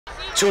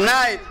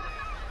Tonight,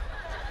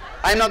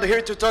 I'm not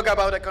here to talk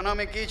about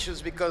economic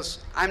issues because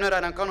I'm not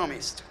an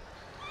economist.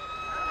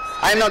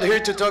 I'm not here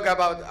to talk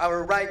about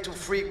our right to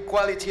free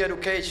quality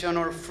education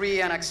or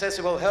free and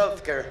accessible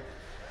health care.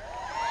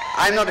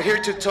 I'm not here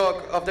to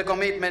talk of the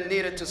commitment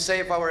needed to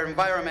save our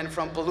environment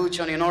from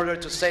pollution in order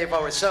to save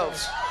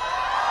ourselves.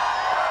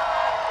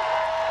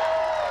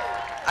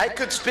 I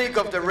could speak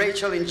of the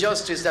racial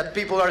injustice that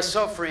people are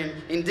suffering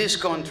in this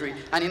country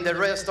and in the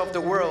rest of the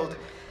world,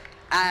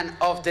 and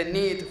of the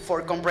need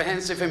for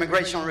comprehensive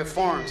immigration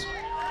reforms.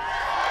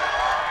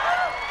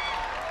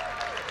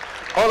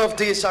 All of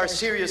these are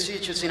serious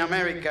issues in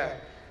America,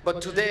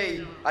 but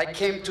today I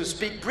came to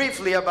speak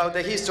briefly about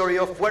the history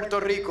of Puerto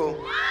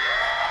Rico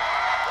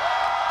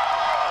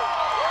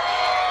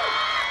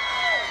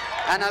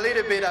and a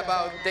little bit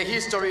about the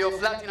history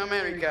of Latin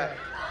America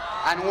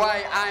and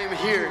why I am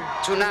here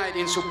tonight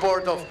in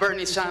support of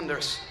Bernie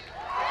Sanders.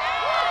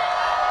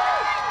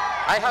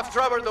 I have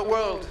traveled the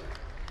world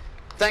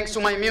thanks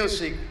to my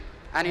music,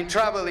 and in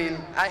traveling,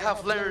 I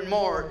have learned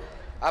more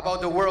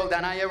about the world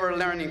than I ever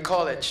learned in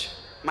college.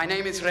 My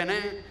name is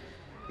René.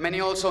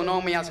 Many also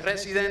know me as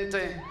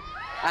Residente,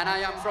 and I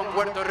am from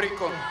Puerto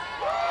Rico.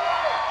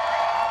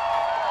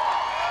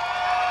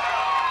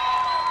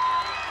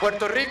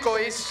 Puerto Rico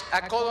is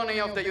a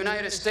colony of the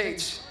United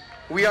States.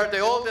 We are the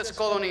oldest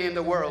colony in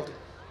the world.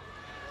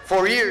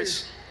 For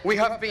years, we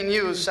have been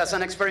used as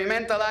an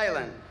experimental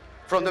island,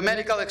 from the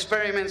medical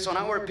experiments on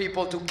our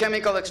people to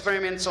chemical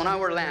experiments on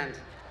our land.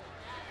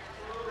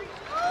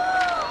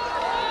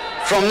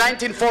 From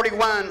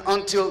 1941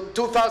 until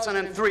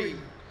 2003,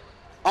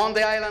 on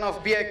the island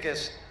of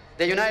Vieques,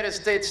 the United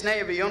States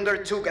Navy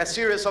undertook a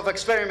series of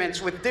experiments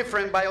with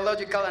different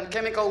biological and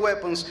chemical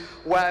weapons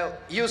while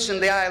using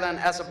the island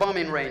as a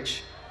bombing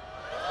range.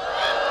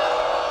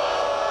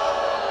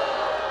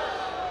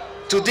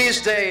 To this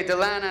day, the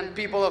land and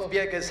people of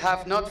Vieques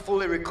have not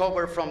fully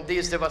recovered from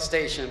this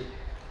devastation.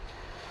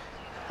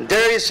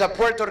 There is a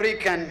Puerto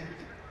Rican,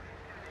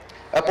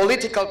 a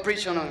political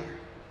prisoner,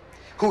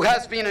 who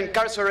has been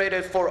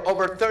incarcerated for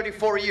over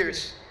 34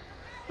 years,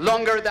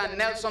 longer than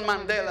Nelson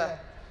Mandela.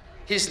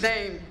 His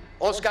name,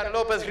 Oscar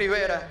Lopez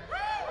Rivera,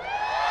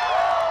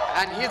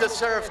 and he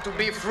deserves to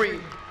be free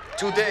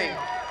today.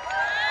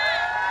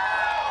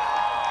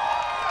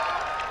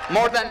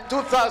 More than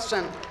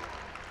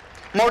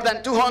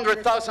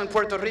 200,000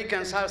 Puerto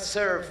Ricans have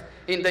served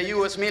in the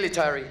U.S.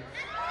 military.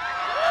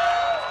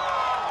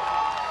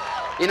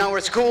 In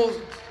our school,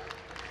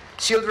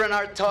 children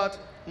are taught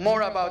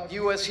more about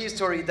U.S.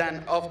 history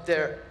than of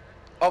the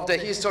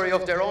history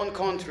of their own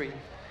country.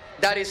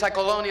 That is a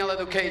colonial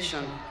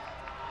education.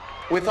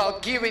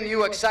 Without giving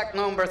you exact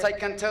numbers, I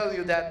can tell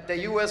you that the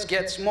U.S.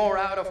 gets more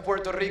out of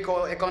Puerto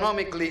Rico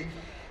economically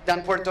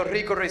than Puerto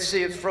Rico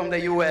receives from the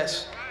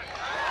U.S.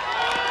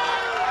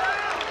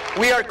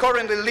 We are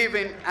currently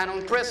living an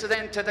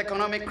unprecedented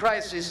economic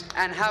crisis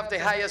and have the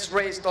highest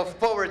rates of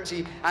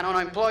poverty and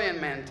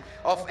unemployment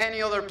of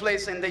any other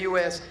place in the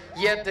U.S.,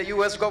 yet the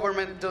U.S.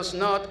 government does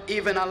not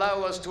even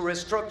allow us to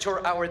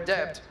restructure our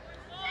debt.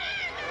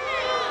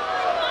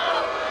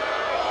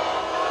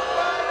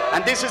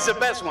 And this is the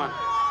best one.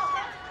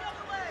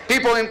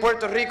 People in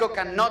Puerto Rico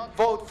cannot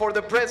vote for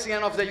the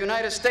President of the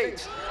United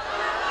States.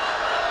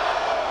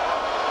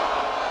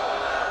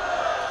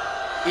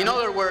 In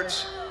other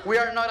words, we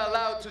are not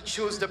allowed to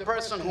choose the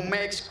person who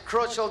makes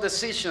crucial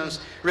decisions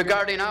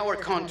regarding our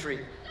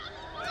country.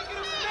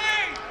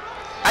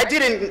 I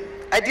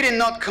did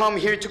not come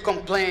here to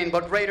complain,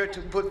 but rather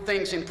to put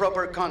things in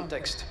proper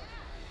context.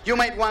 You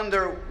might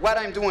wonder what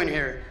I'm doing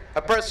here.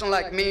 A person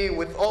like me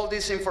with all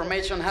this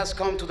information has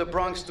come to the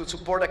Bronx to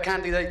support a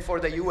candidate for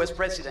the U.S.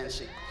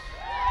 presidency.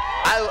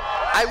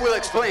 I will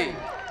explain.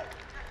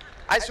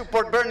 I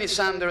support Bernie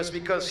Sanders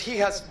because he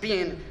has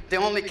been the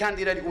only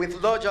candidate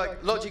with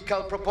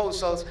logical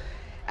proposals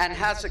and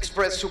has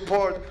expressed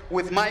support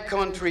with my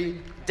country,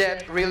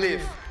 debt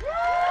relief.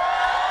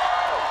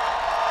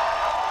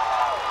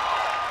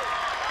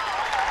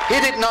 He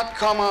did not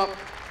come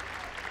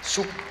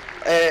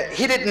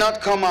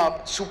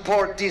up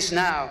support this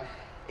now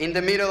in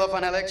the middle of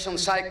an election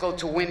cycle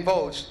to win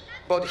votes,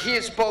 but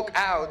he spoke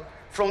out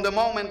from the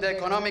moment the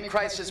economic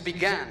crisis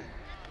began.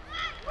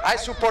 I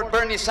support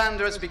Bernie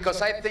Sanders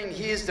because I think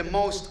he is the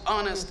most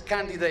honest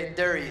candidate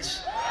there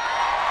is.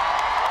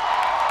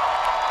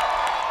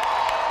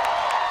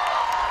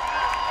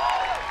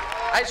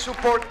 I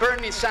support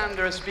Bernie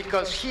Sanders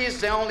because he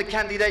is the only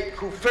candidate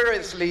who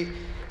fearlessly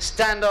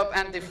stands up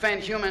and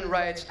defends human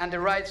rights and the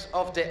rights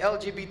of the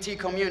LGBT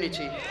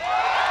community.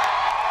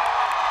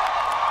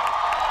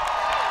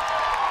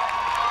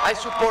 I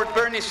support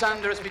Bernie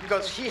Sanders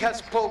because he has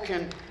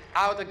spoken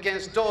out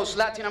against those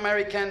Latin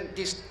American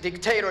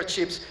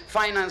dictatorships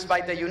financed by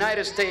the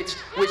United States,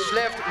 which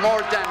left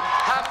more than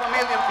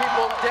 500,000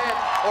 people dead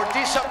or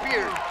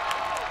disappeared.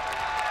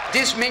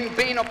 This means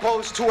being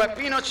opposed to a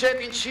Pinochet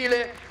in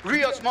Chile,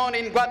 Rios Montt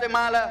in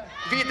Guatemala,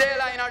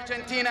 Videla in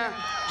Argentina,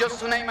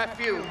 just to name a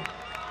few.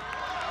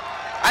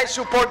 I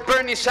support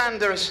Bernie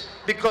Sanders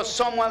because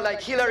someone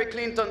like Hillary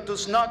Clinton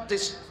does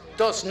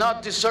does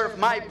not deserve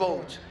my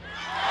vote.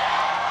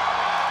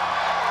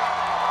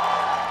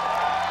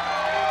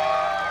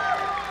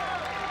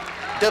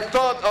 The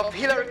thought of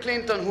Hillary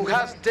Clinton, who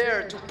has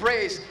dared to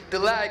praise the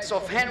likes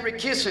of Henry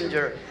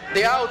Kissinger,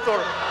 the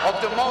author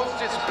of the most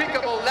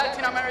despicable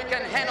Latin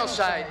American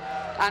genocide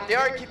and the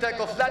architect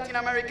of Latin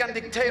American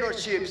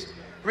dictatorships,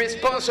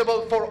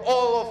 responsible for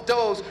all of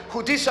those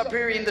who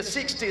disappeared in the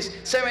 60s,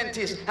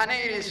 70s, and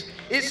 80s,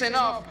 is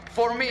enough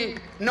for me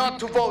not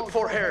to vote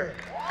for her.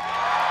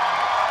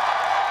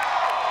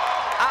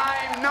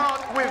 I'm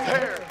not with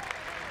her.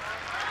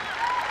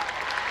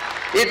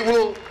 It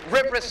will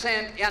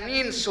represent an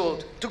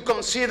insult to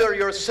consider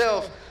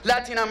yourself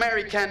Latin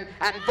American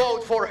and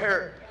vote for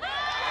her.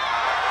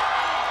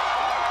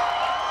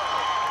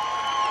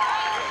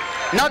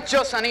 Not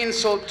just an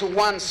insult to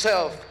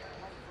oneself,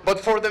 but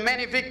for the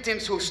many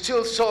victims who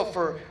still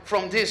suffer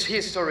from this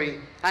history,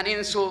 an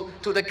insult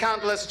to the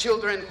countless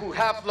children who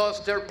have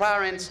lost their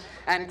parents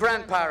and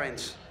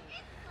grandparents.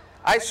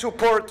 I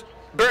support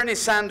Bernie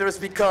Sanders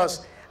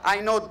because I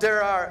know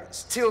there are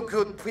still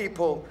good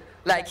people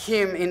like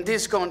him in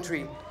this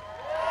country.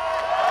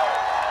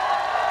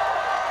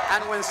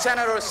 And when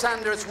Senator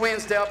Sanders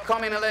wins the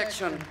upcoming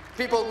election,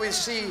 people will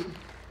see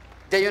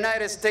the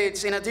United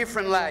States in a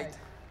different light.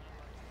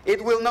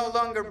 It will no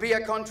longer be a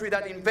country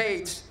that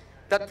invades,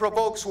 that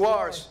provokes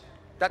wars,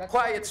 that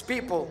quiets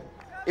people.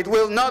 It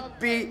will not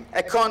be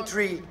a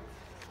country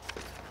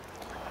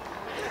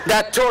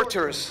that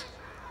tortures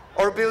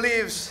or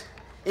believes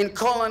in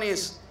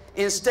colonies.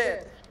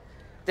 Instead,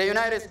 the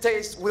United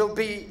States will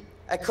be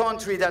a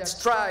country that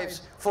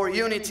strives for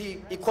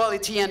unity,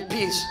 equality, and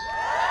peace.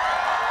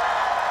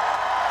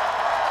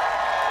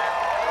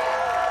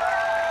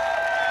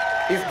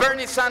 If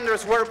Bernie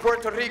Sanders were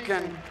Puerto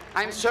Rican,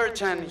 I'm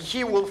certain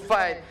he will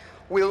fight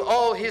with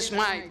all his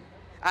might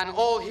and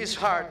all his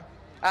heart,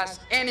 as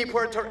many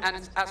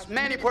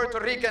Puerto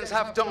Ricans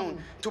have done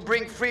to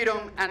bring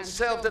freedom and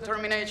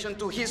self-determination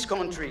to his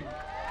country.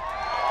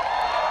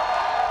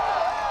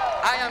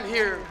 I am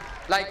here,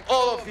 like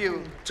all of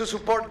you, to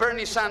support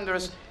Bernie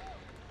Sanders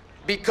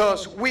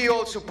because we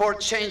all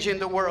support changing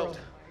the world.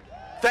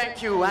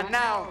 Thank you, and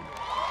now,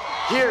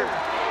 here